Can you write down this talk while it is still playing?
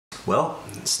Well,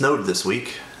 it snowed this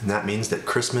week, and that means that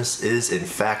Christmas is in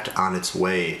fact on its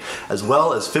way, as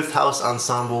well as Fifth House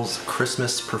Ensemble's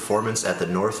Christmas performance at the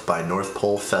North by North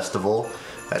Pole Festival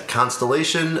at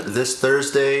Constellation this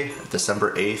Thursday,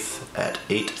 December 8th at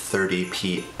 8:30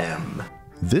 p.m.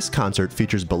 This concert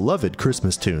features beloved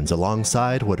Christmas tunes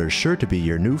alongside what are sure to be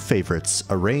your new favorites,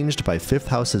 arranged by Fifth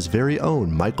House's very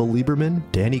own Michael Lieberman,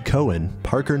 Danny Cohen,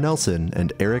 Parker Nelson,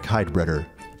 and Eric Heidbreder.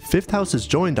 Fifth House is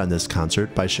joined on this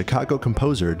concert by Chicago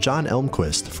composer John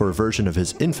Elmquist for a version of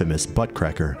his infamous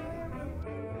Buttcracker.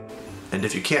 And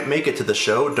if you can't make it to the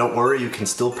show, don't worry, you can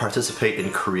still participate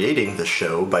in creating the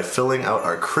show by filling out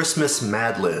our Christmas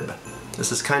MADLIB.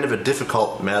 This is kind of a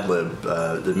difficult MADLIB,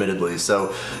 admittedly,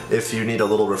 so if you need a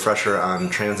little refresher on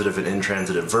transitive and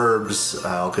intransitive verbs,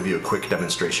 I'll give you a quick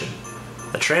demonstration.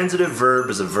 A transitive verb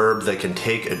is a verb that can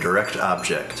take a direct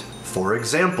object. For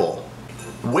example,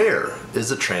 wear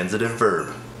is a transitive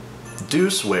verb.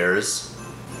 Deuce wears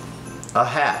a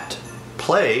hat.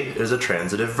 Play is a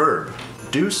transitive verb.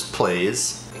 Deuce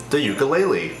plays the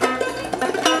ukulele.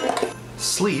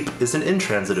 Sleep is an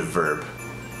intransitive verb.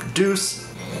 Deuce.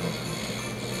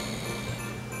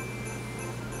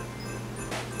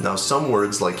 Now some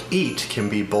words like eat can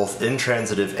be both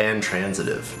intransitive and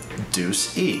transitive.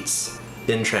 Deuce eats.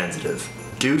 Intransitive.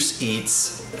 Deuce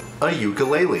eats a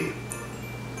ukulele.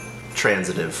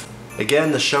 Transitive.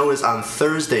 Again, the show is on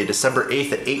Thursday, December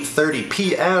 8th at 8:30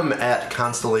 p.m. at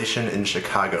Constellation in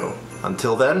Chicago.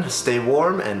 Until then, stay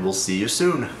warm and we'll see you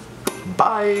soon.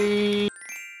 Bye!